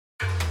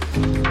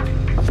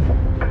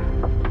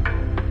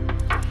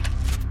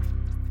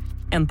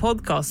En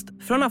podcast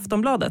från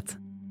Aftonbladet.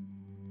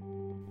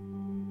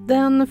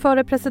 Den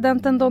förre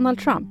presidenten Donald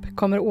Trump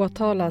kommer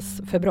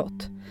åtalas för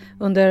brott.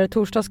 Under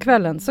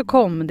torsdagskvällen så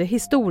kom det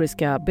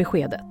historiska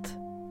beskedet.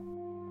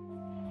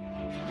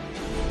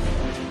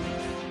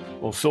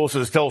 Well,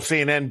 sources tell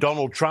CNN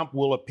Donald Trump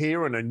will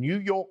appear in a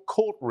New York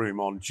courtroom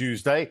on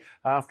Tuesday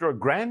after a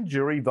grand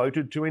jury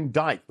voted to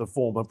indict the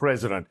former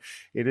president.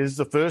 It is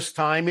the first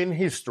time in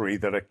history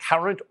that a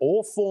current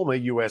or former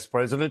US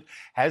president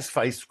has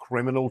faced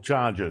criminal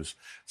charges.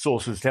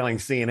 Sources telling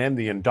CNN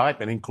the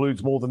indictment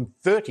includes more than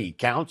 30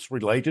 counts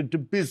related to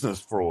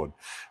business fraud.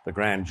 The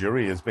grand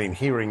jury has been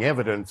hearing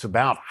evidence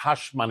about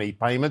hush money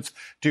payments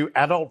to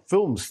adult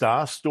film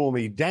star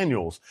Stormy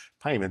Daniels,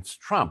 payments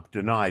Trump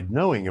denied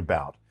knowing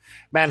about.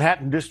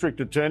 Manhattan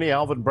District Attorney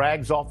Alvin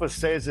Bragg's office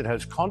says it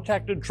has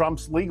contacted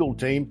Trump's legal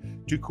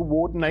team to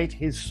coordinate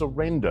his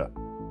surrender.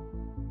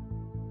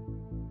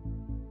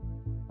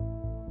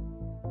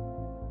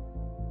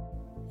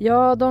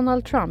 Ja,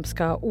 Donald Trump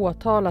ska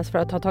åtalas för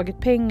att ha tagit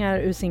pengar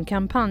ur sin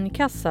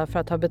kampanjkassa för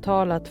att ha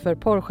betalat för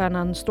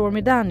porrstjärnan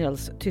Stormy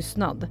Daniels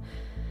tystnad.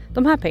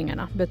 De här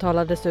pengarna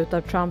betalades ut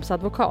av Trumps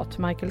advokat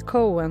Michael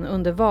Cohen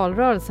under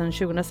valrörelsen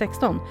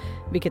 2016,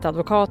 vilket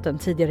advokaten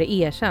tidigare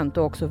erkänt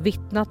och också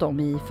vittnat om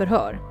i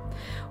förhör.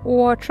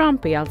 Och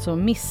Trump är alltså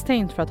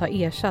misstänkt för att ha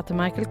ersatt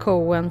Michael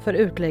Cohen för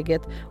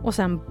utlägget och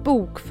sen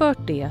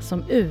bokfört det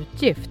som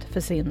utgift för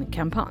sin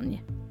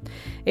kampanj.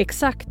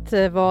 Exakt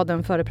vad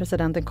den förre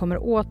presidenten kommer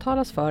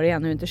åtalas för är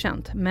ännu inte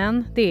känt,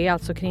 men det är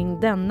alltså kring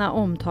denna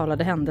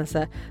omtalade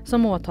händelse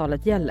som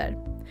åtalet gäller.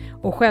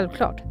 Och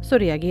självklart så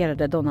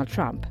reagerade Donald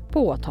Trump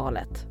på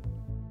åtalet.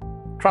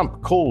 Trump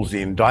calls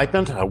the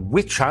indictment a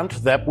witch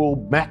hunt that will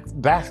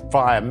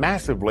backfire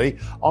massively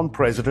on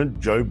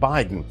President Joe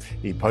Biden.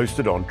 He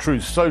posted on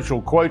Truth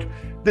Social, quote,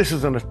 "This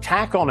is an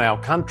attack on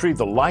our country,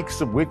 the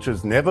likes of which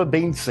has never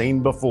been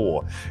seen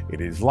before.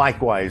 It is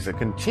likewise a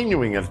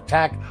continuing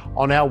attack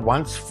on our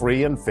once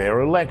free and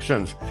fair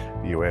elections.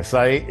 The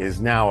USA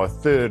is now a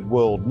third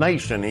world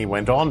nation," he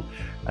went on,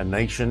 "a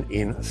nation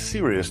in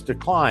serious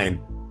decline.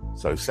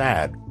 So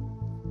sad."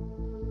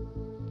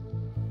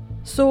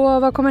 Så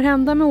vad kommer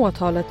hända med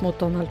åtalet mot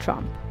Donald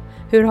Trump?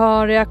 Hur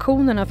har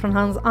reaktionerna från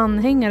hans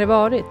anhängare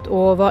varit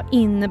och vad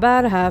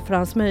innebär det här för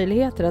hans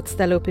möjligheter att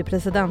ställa upp i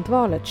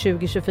presidentvalet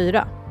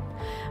 2024?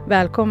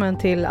 Välkommen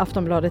till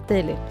Aftonbladet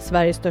Daily,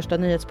 Sveriges största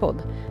nyhetspodd.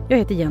 Jag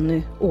heter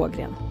Jenny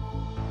Ågren.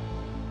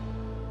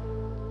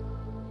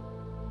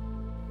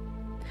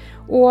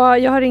 Och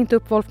jag har ringt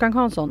upp Wolfgang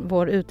Hansson,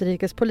 vår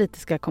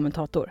utrikespolitiska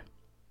kommentator.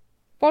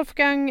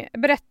 Wolfgang,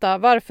 berätta,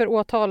 varför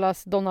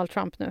åtalas Donald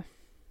Trump nu?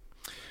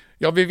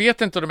 Ja, vi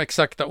vet inte de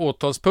exakta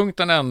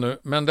åtalspunkterna ännu,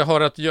 men det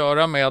har att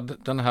göra med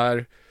den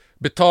här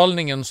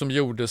betalningen som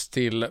gjordes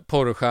till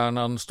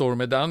porrstjärnan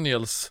Stormy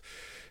Daniels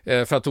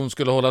för att hon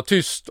skulle hålla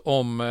tyst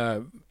om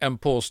en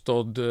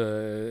påstådd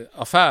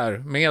affär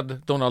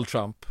med Donald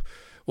Trump.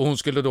 Och hon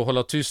skulle då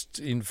hålla tyst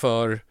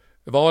inför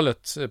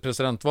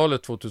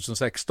presidentvalet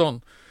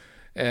 2016.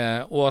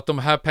 Och att de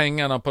här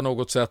pengarna på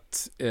något sätt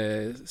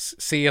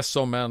ses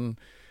som en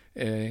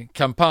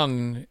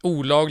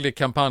olaglig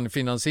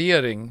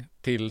kampanjfinansiering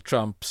till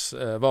Trumps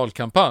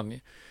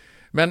valkampanj.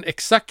 Men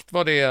exakt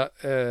vad det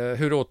är,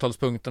 hur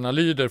åtalspunkterna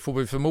lyder, får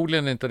vi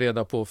förmodligen inte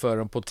reda på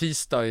förrän på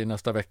tisdag i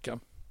nästa vecka.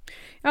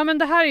 Ja, men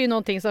det här är ju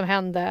någonting som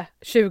hände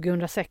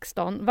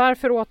 2016.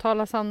 Varför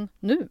åtalas han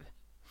nu?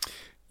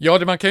 Ja,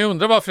 man kan ju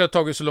undra varför det har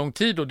tagit så lång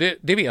tid, och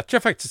det vet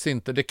jag faktiskt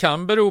inte. Det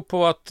kan bero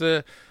på att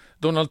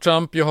Donald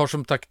Trump ju har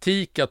som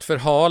taktik att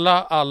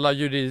förhala alla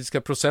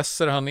juridiska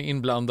processer han är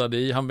inblandad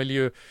i. Han vill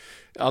ju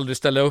aldrig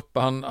ställa upp.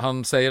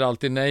 Han säger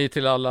alltid nej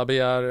till alla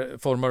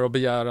former av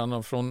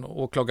begäran från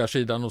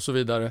åklagarsidan och så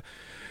vidare.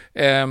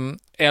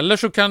 Eller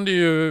så kan det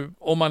ju,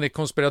 om man är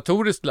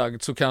konspiratoriskt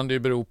lagd, så kan det ju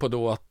bero på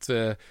då att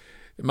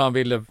man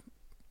ville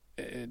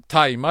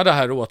tajma det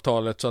här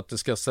åtalet så att det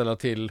ska ställa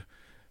till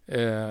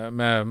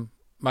med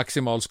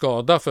maximal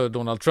skada för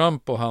Donald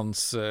Trump och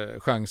hans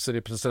chanser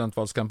i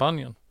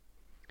presidentvalskampanjen.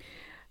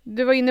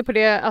 Du var inne på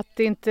det, att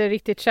det inte är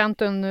riktigt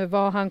känt ännu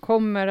vad han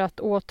kommer att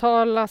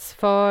åtalas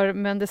för,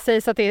 men det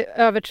sägs att det är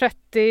över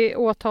 30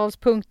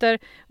 åtalspunkter.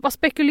 Vad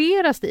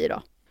spekuleras det i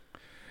då?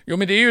 Jo,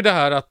 men det är ju det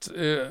här att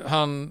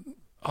han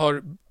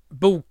har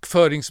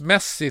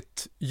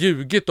bokföringsmässigt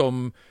ljugit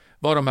om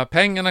var de här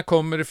pengarna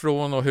kommer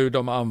ifrån och hur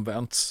de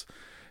används.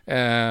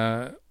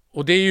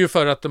 Och det är ju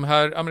för att de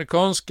här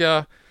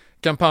amerikanska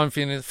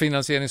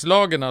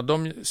kampanjfinansieringslagarna,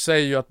 de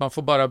säger ju att man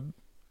får bara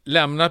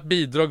lämna ett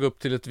bidrag upp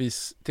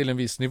till en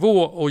viss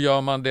nivå, och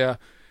gör man det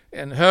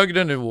en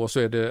högre nivå så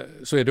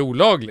är det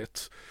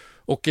olagligt.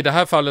 Och i det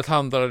här fallet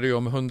handlar det ju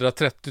om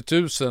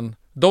 $130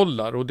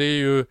 000, och det är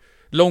ju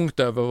långt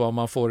över vad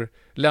man får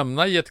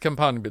lämna i ett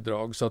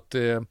kampanjbidrag. Så att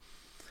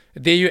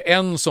det är ju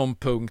en sån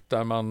punkt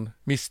där man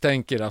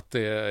misstänker att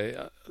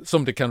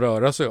som det kan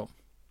röra sig om.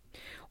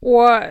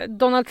 Och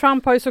Donald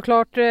Trump har ju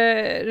såklart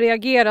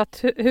reagerat.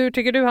 Hur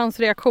tycker du hans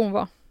reaktion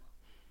var?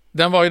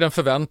 Den var ju den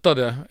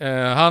förväntade.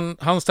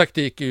 Hans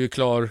taktik är ju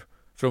klar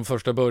från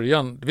första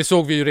början. Vi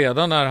såg vi ju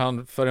redan när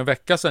han för en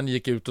vecka sedan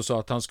gick ut och sa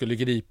att han skulle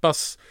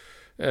gripas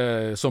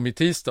som i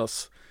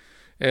tisdags.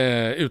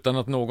 Utan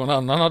att någon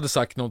annan hade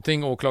sagt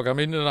någonting.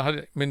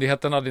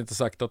 Åklagarmyndigheten hade inte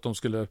sagt att de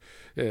skulle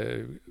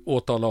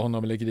åtala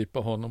honom eller gripa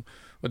honom.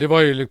 Och det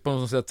var ju på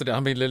något sätt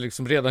han ville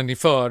liksom redan i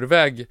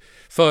förväg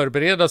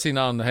förbereda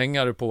sina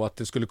anhängare på att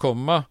det skulle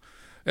komma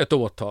ett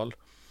åtal.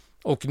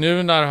 Och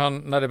nu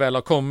när det väl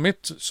har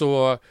kommit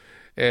så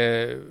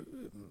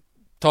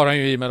tar han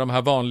ju i med de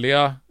här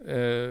vanliga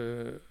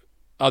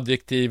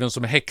adjektiven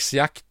som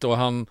häxjakt, och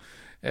han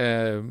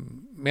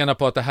menar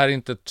på att det här är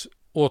inte ett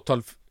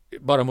åtal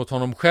bara mot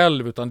honom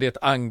själv, utan det är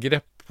ett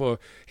angrepp på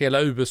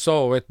hela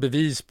USA och ett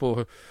bevis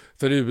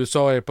för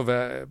USA är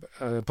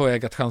på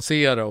väg att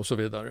chansera och så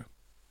vidare.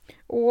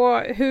 Och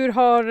hur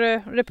har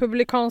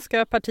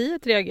republikanska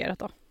partiet reagerat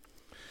då?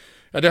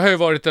 Ja, det har ju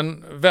varit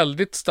en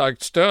väldigt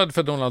starkt stöd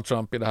för Donald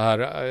Trump i det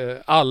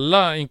här.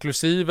 Alla,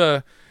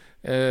 inklusive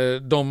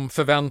de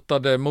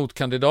förväntade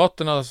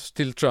motkandidaterna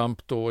till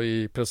Trump då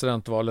i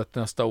presidentvalet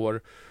nästa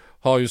år,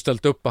 har ju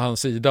ställt upp på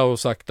hans sida och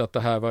sagt att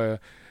det här var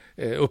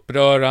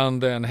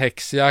upprörande, en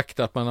häxjakt,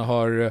 att man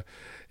har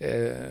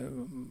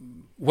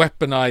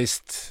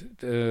weaponized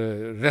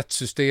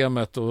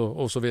rättssystemet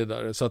och så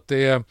vidare. Så att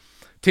det är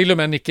till och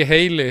med Nikki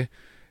Haley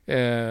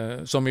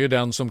som är ju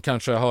den som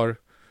kanske har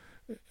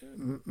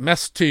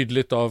mest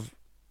tydligt av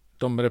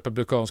de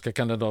republikanska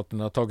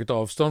kandidaterna tagit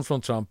avstånd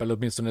från Trump, eller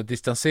åtminstone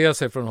distanserat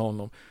sig från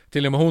honom.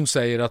 Till och med hon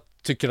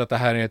tycker att det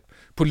här är ett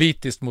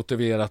politiskt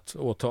motiverat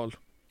åtal.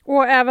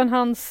 Och även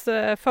hans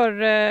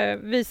förre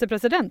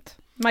vicepresident,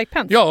 Mike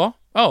Pence.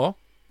 Ja,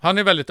 han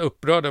är väldigt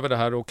upprörd över det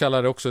här och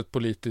kallar det också ett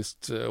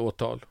politiskt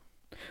åtal.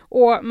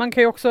 Och man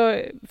kan ju också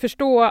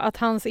förstå att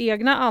hans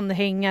egna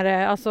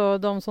anhängare, alltså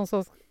de som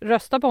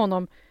röstar på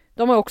honom,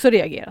 de har också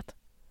reagerat.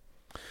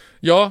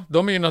 Ja,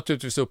 de är ju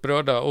naturligtvis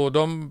upprörda, och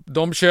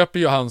de köper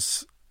ju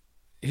hans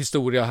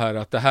historia här,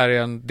 att det här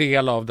är en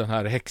del av den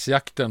här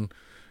häxjakten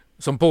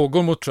som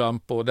pågår mot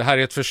Trump, och det här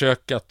är ett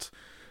försök att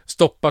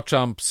stoppa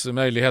Trumps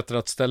möjligheter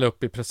att ställa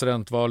upp i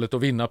presidentvalet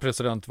och vinna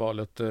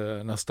presidentvalet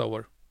nästa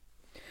år.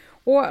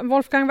 Och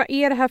Wolfgang, vad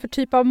är det här för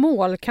typ av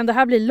mål? Kan det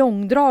här bli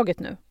långdraget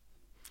nu?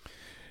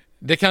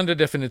 Det kan det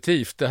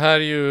definitivt. Det här är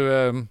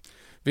ju...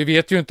 vi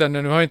vet ju inte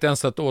ännu, nu har inte ens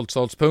satt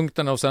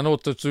åtalspunkterna, och sen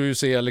återstår ju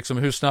se liksom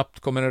hur snabbt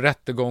kommer en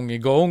rättegång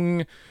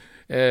igång.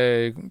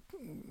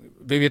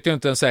 Vi vet ju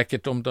inte ens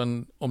säkert om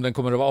den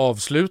kommer att vara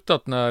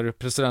avslutat när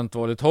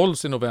presidentvalet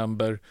hålls i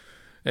november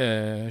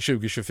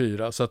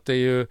 2024. Så att det är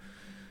ju...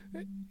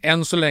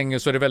 Än så länge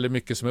så är det väldigt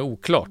mycket som är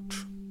oklart.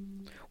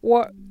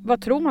 Och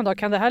vad tror man då?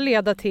 Kan det här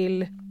leda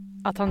till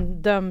att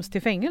han döms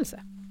till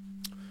fängelse?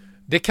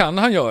 Det kan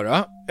han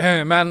göra,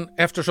 men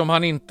eftersom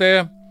han inte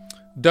är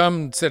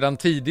dömd sedan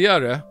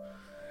tidigare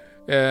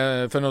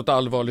för något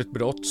allvarligt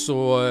brott,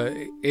 så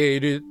är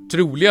det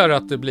troligare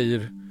att det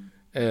blir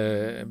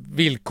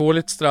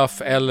villkorligt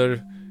straff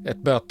eller ett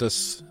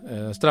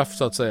bötesstraff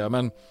så att säga.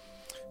 Men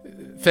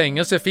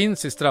fängelse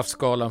finns i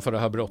straffskalan för det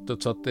här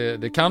brottet, så att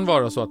det kan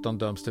vara så att han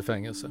döms till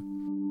fängelse.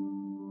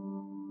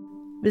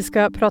 Vi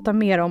ska prata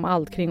mer om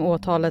allt kring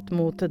åtalet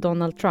mot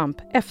Donald Trump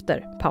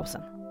efter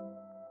pausen.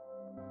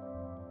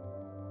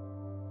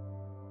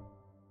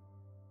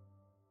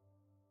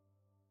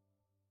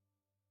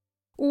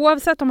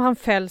 Oavsett om han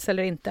fälls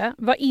eller inte,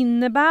 vad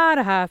innebär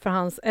det här för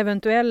hans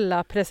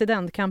eventuella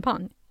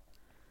presidentkampanj?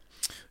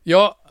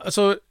 Ja,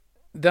 alltså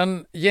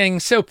den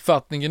gängse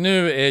uppfattningen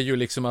nu är ju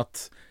liksom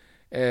att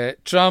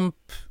Trump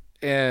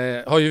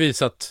har ju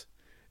visat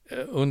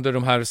under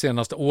de här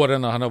senaste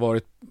åren när han har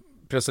varit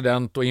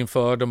president och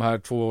inför de här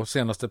 2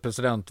 senaste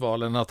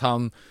presidentvalen, att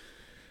han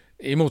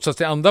i motsats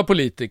till andra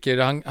politiker,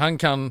 han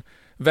kan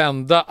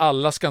vända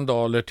alla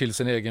skandaler till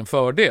sin egen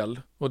fördel.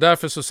 Och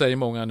därför så säger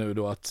många nu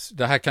då att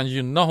det här kan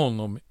gynna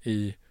honom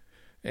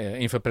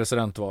inför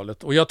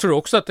presidentvalet. Och jag tror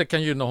också att det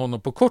kan gynna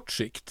honom på kort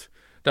sikt.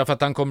 Därför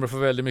att han kommer att få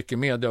väldigt mycket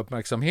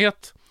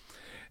medieuppmärksamhet.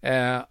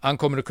 Han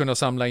kommer att kunna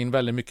samla in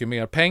väldigt mycket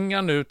mer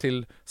pengar nu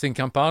till sin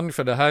kampanj.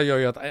 För det här gör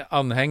ju att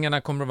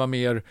anhängarna kommer att vara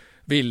mer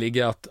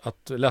villiga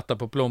att lätta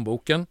på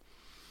plånboken.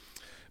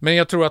 Men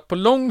jag tror att på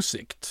lång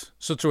sikt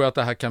så tror jag att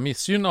det här kan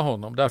missgynna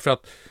honom. Därför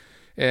att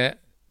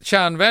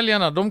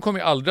kärnväljarna, de kommer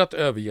ju aldrig att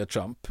överge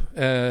Trump.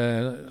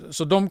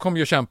 Så de kommer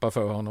ju kämpa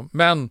för honom.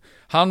 Men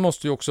han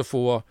måste ju också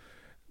få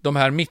de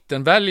här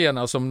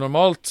mittenväljarna som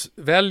normalt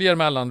väljer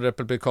mellan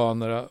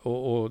republikaner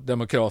och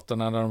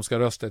demokraterna när de ska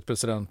rösta i ett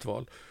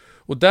presidentval.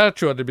 Och där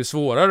tror jag det blir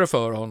svårare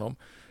för honom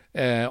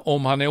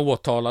om han är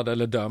åtalad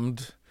eller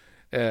dömd.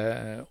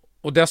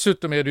 Och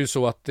dessutom är det ju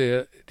så att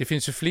det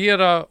finns ju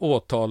flera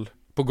åtal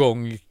på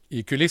gång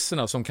i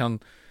kulisserna som kan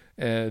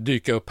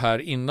dyka upp här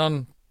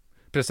innan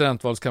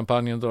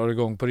presidentvalskampanjen drar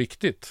igång på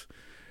riktigt.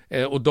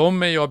 Och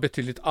de är ju av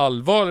betydligt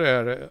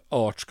allvarligare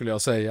art skulle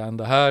jag säga än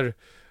det här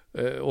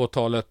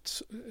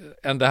åtalet,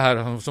 än det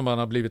här som han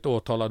har blivit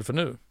åtalad för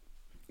nu.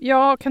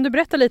 Ja, kan du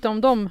berätta lite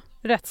om de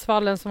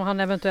rättsfallen som han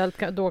eventuellt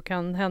då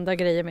kan hända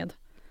grejer med?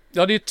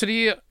 Ja, det är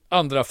 3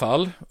 andra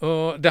fall.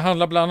 Det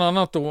handlar bland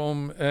annat då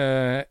om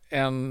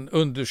en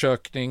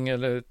undersökning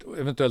eller ett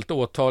eventuellt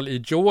åtal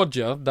i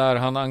Georgia där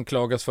han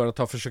anklagas för att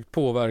ha försökt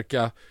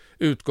påverka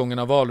utgången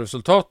av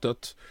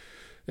valresultatet.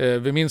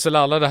 Vi minns väl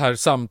alla det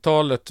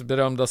här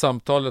berömda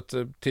samtalet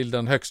till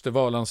den högste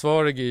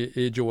valansvarige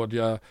i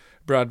Georgia,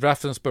 Brad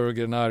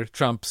Raffensperger, när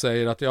Trump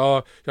säger att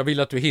jag vill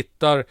att du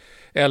hittar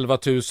 11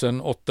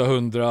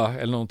 800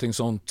 eller någonting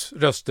sånt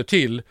röster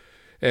till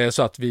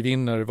så att vi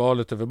vinner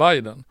valet över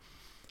Biden.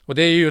 Och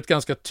det är ju ett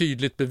ganska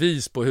tydligt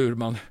bevis på hur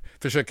man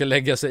försöker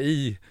lägga sig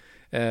i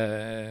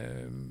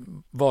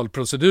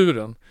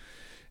valproceduren.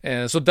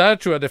 Så där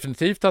tror jag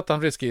definitivt att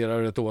han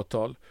riskerar ett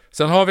åtal.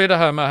 Sen har vi det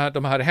här med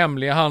de här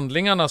hemliga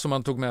handlingarna som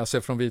han tog med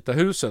sig från Vita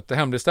huset. Det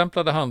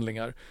hemligstämplade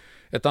handlingar.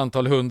 Ett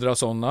antal 100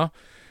 sådana.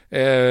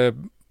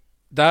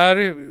 Där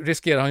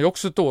riskerar han ju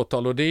också ett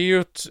åtal, och det är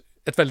ju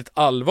ett väldigt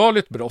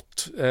allvarligt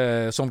brott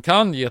som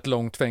kan ge ett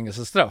långt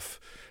fängelsestraff.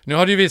 Nu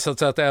har det ju visat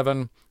sig att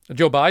även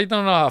Joe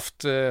Biden har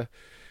haft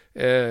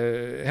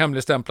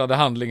hemligstämplade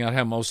handlingar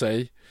hemma hos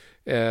sig.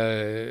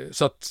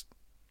 Så att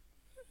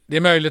det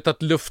är möjligt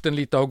att luften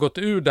lite har gått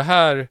ur det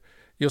här,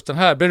 just den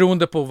här,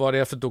 beroende på vad det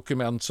är för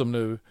dokument som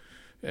nu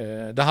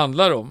det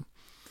handlar om.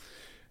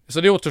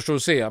 Så det återstår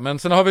att se. Men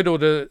sen har vi då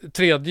det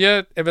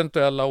tredje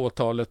eventuella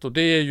åtalet, och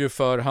det är ju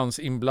för hans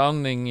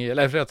inblandning,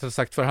 eller rättare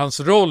sagt för hans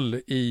roll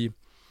i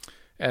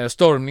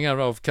stormningar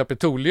av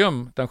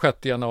Kapitolium den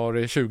 6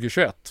 januari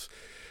 2021.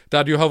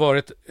 Där det ju har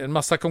varit en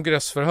massa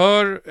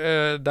kongressförhör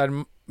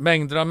där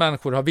mängder av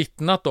människor har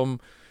vittnat om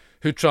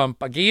hur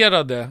Trump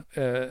agerade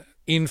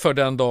inför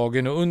den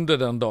dagen och under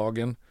den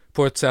dagen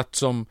på ett sätt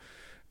som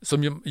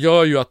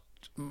gör ju att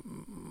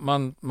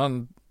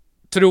man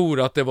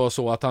tror att det var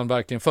så att han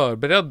verkligen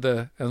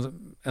förberedde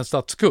en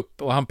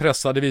statskupp, och han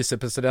pressade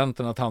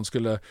vicepresidenten att han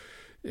skulle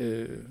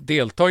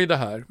delta i det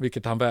här,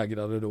 vilket han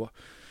vägrade då.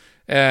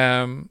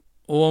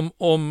 Och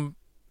om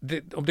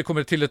det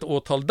kommer till ett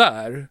åtal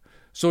där,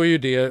 så är ju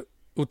det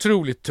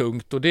otroligt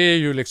tungt, och det är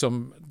ju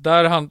liksom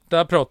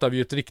där pratar vi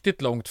ju ett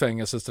riktigt långt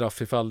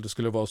fängelsestraff ifall det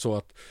skulle vara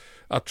så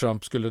att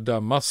Trump skulle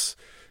dömas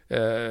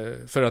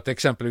för att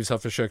exempelvis ha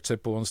försökt sig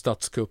på en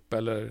statskupp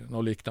eller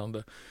något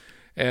liknande.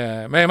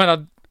 Men jag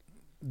menar,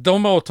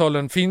 de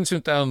avtalen finns ju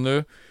inte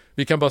ännu.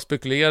 Vi kan bara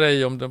spekulera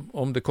i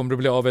om det kommer att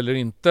bli av eller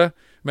inte.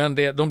 Men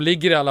de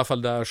ligger i alla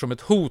fall där som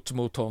ett hot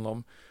mot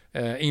honom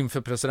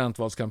inför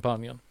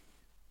presidentvalskampanjen.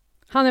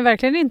 Han är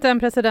verkligen inte en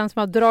president som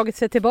har dragit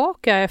sig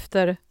tillbaka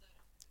efter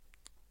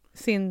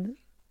sin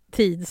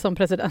tid som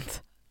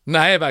president.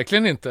 Nej,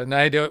 verkligen inte.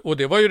 Nej,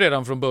 det var ju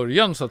redan från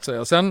början så att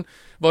säga. Sen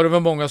var det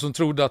väl många som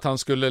trodde att han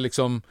skulle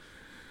liksom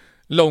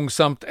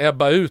långsamt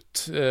ebba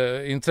ut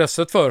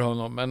intresset för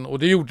honom. Och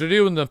det gjorde det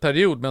under en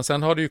period, men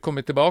sen har det ju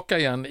kommit tillbaka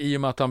igen i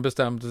och med att han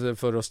bestämde sig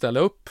för att ställa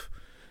upp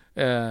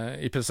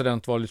i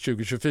presidentvalet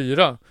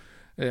 2024.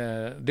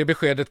 Det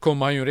beskedet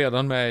kom han ju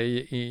redan med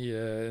i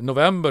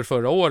november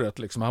förra året.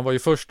 Liksom. Han var ju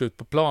först ut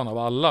på plan av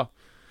alla.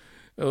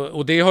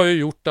 Och det har ju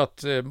gjort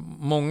att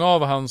många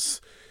av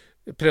hans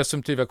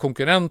presumtiva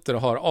konkurrenter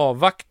har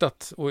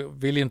avvaktat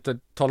och vill inte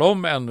tala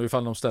om ännu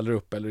ifall de ställer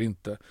upp eller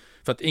inte.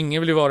 För att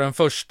ingen vill ju vara den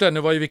första. Nu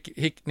var ju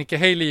Nikki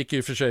Haley gick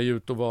ju för sig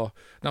ut och var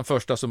den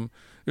första som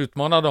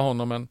utmanade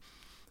honom, men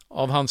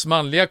av hans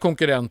manliga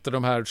konkurrenter,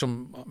 de här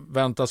som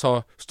väntas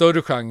ha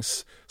större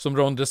chans, som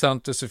Ron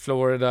DeSantis i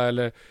Florida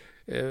eller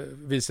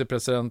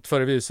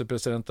förre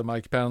vicepresidenten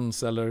Mike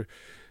Pence eller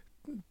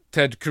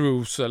Ted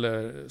Cruz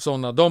eller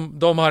sådana,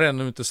 de har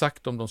ännu inte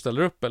sagt om de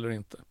ställer upp eller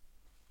inte.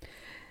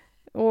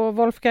 Och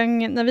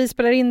Wolfgang, när vi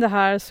spelar in det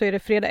här så är det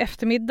fredag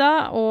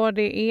eftermiddag, och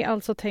det är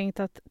alltså tänkt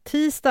att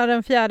tisdag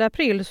den 4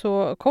 april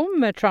så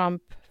kommer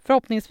Trump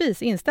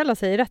förhoppningsvis inställa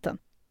sig i rätten.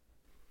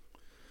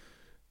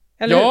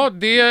 Eller ja,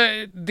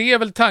 det är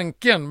väl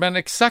tanken, men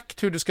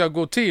exakt hur det ska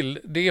gå till,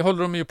 det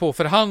håller de ju på att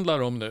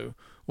förhandla om nu.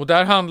 Och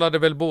där handlar det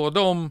väl både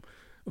om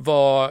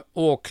vad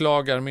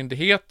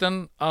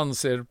åklagarmyndigheten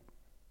anser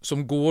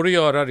som går att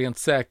göra rent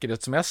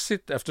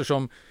säkerhetsmässigt,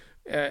 eftersom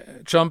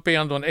Trump är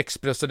ändå en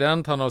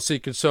ex-president, han har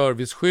Secret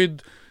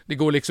Service-skydd. Det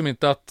går liksom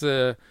inte att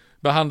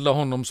behandla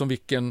honom som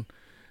vilken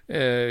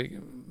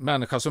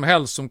människa som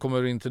helst som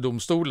kommer in till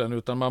domstolen,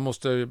 utan man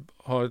måste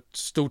ha ett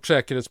stort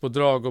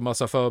säkerhetspådrag och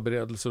massa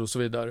förberedelser och så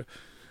vidare.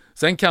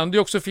 Sen kan det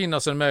också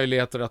finnas en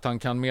möjlighet att han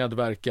kan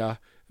medverka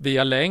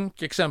via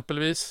länk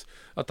exempelvis,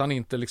 att han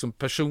inte liksom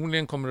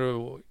personligen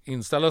kommer att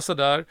inställa sig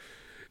där.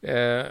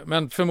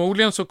 Men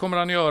förmodligen så kommer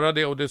han göra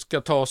det, och det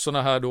ska ta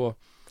såna här då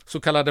så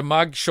kallade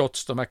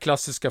mugshots, de här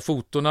klassiska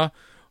fotorna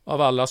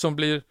av alla som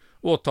blir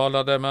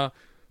åtalade med,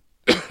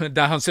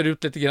 där han ser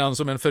ut lite grann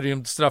som en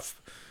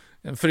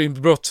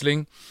förrymd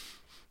brottsling.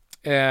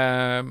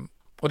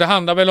 Och det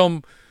handlar väl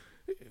om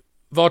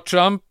vad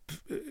Trump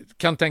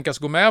kan tänkas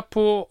gå med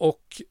på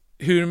och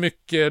hur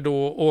mycket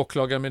då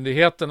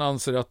åklagarmyndigheten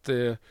anser att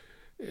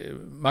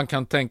man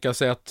kan tänka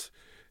sig att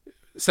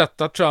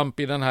sätta Trump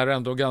i den här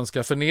ändå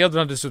ganska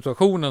förnedrande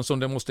situationen som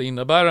det måste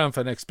innebära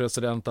för en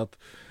ex-president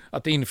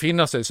att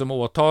infinna sig som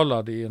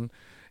åtalad i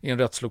en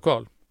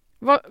rättslokal.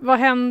 Vad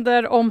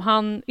händer om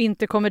han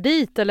inte kommer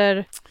dit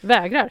eller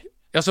vägrar?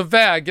 Alltså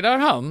vägrar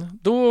han,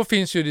 då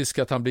finns ju risk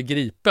att han blir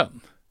gripen.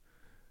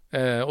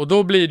 Och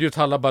då blir det ju ett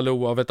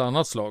halabaloo av ett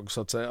annat slag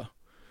så att säga.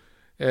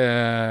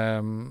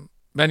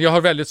 Men jag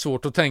har väldigt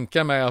svårt att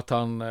tänka mig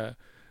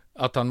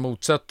att han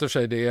motsätter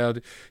sig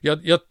det.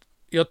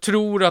 Jag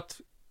tror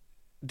att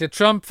det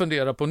Trump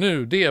funderar på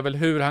nu, det är väl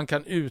hur han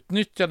kan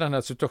utnyttja den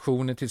här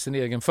situationen till sin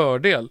egen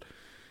fördel.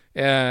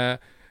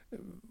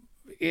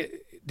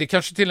 Det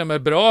kanske till och med är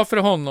bra för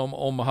honom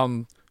om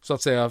han så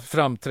att säga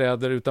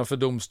framträder utanför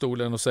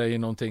domstolen och säger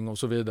någonting och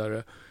så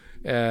vidare.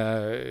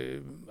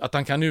 Att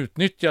han kan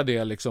utnyttja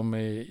det liksom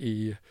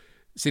i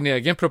sin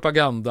egen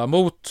propaganda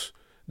mot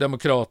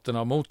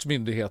demokraterna, mot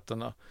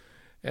myndigheterna.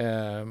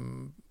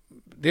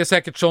 Det är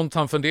säkert sånt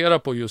han funderar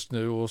på just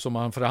nu och som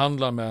han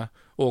förhandlar med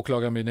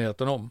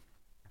åklagarmyndigheten om.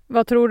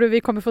 Vad tror du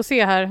vi kommer få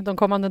se här de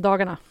kommande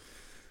dagarna?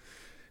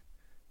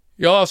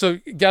 Ja, alltså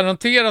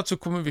garanterat så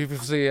kommer vi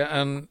få se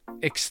en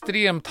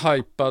extremt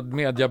hypad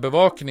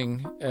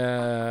mediebevakning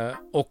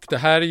och det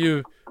här är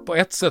ju på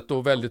ett sätt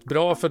då väldigt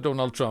bra för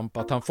Donald Trump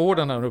att han får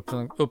den här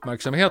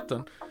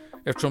uppmärksamheten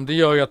eftersom det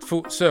gör ju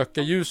att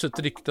sökarljuset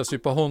riktas ju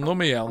på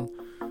honom igen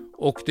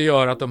och det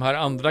gör att de här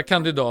andra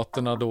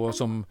kandidaterna då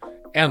som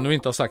ännu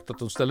inte har sagt att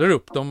de ställer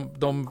upp,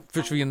 de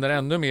försvinner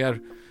ännu mer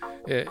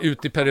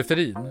ut i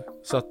periferin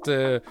så att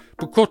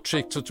på kort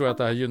sikt så tror jag att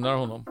det här gynnar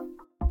honom.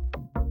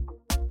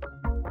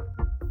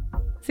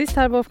 Sist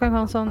här Wolfgang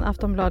Hansson,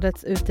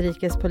 Aftonbladets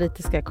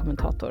utrikespolitiska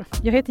kommentator.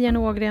 Jag heter Jenny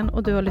Ågren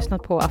och du har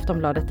lyssnat på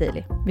Aftonbladet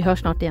Daily. Vi hörs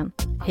snart igen.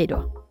 Hej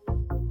då!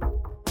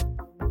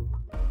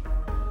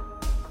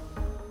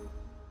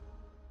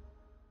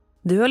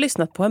 Du har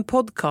lyssnat på en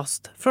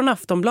podcast från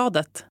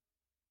Aftonbladet.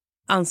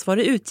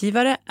 Ansvarig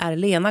utgivare är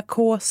Lena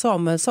K.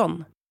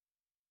 Samuelsson.